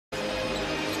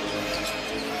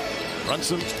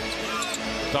Brunson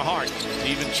to Hart.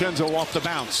 DiVincenzo off the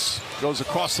bounce. Goes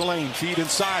across the lane. Feed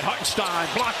inside. Hartenstein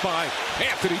blocked by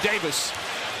Anthony Davis.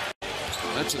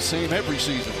 That's the same every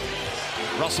season.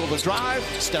 Russell the drive.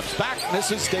 Steps back.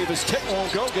 Misses. Davis tip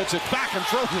won't go. Gets it back and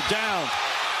throws it down.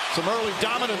 Some early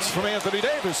dominance from Anthony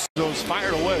Davis. Those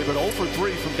fired away, but 0 for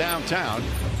 3 from downtown.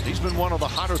 He's been one of the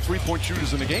hotter three-point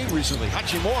shooters in the game recently.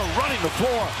 Hachimura running the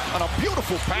floor on a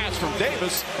beautiful pass from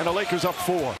Davis, and the Lakers up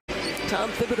 4. Tom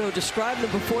Thibodeau described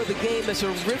him before the game as a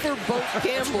riverboat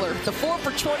gambler. The 4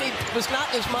 for 20 was not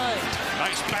in his mind.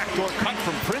 Nice backdoor cut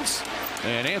from Prince.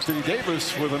 And Anthony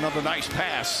Davis with another nice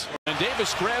pass. And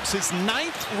Davis grabs his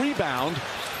 9th rebound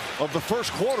of the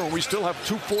first quarter. We still have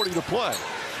 2:40 to play.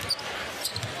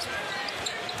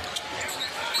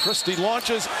 Christie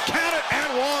launches, count it,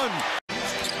 and one.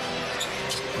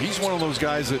 He's one of those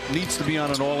guys that needs to be on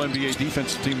an all-NBA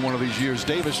defensive team one of these years.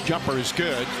 Davis' jumper is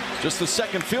good. Just the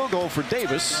second field goal for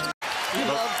Davis. You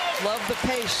love the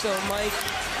pace, though, Mike.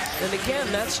 And again,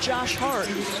 that's Josh Hart.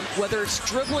 Whether it's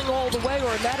dribbling all the way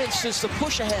or in that instance, the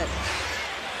push ahead.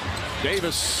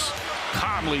 Davis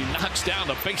calmly knocks down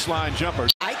the baseline jumper.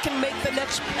 I can make the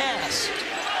next pass.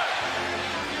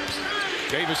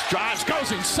 Davis drives,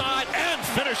 goes inside, and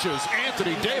finishes.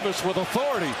 Anthony Davis with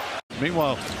authority.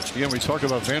 Meanwhile, again, we talk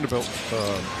about Vanderbilt.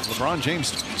 LeBron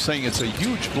James saying it's a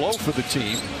huge blow for the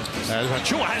team. As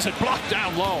Achua has it blocked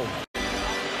down low.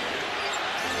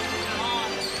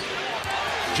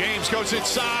 James goes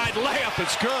inside, layup,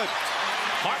 it's good.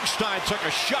 Hartenstein took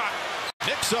a shot.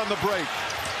 Knicks on the break.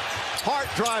 Hart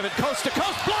driving coast to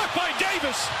coast, blocked by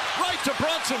Davis. Right to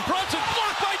Brunson. Brunson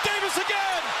blocked by Davis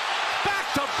again.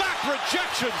 Back-to-back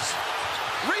rejections.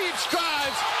 Reeves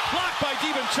drives, blocked by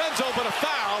DiVincenzo, but a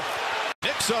foul.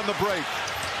 Knicks on the break.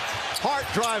 Hart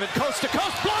driving coast to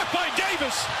coast, blocked by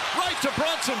Davis. Right to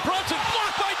Brunson. Brunson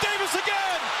blocked by Davis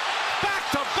again.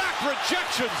 Back-to-back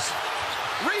rejections.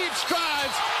 Reeves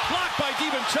drives, blocked by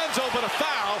DiVincenzo, but a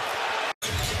foul.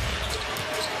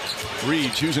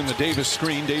 Reeves using the Davis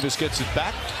screen. Davis gets it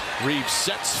back. Reeves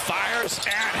sets, fires,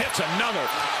 and hits another.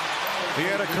 He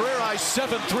had a career-high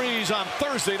 7 threes on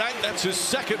Thursday night. That's his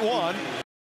second one.